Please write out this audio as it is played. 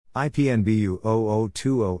IPN BU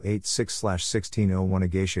 002086/1601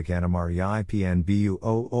 Agashik Anamaria IPN BU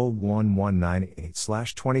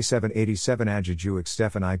 001198/2787 Ajajuik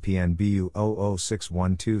Stefan IPN BU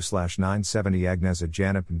 00612/970 Agnesa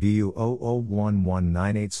Janip BU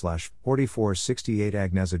 001198/4468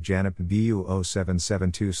 Agnesa Janip BU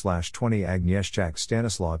 0772/20 Agnieszczak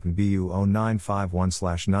Stanislav BU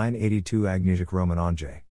 0951/982 Agnieszek Roman Anjay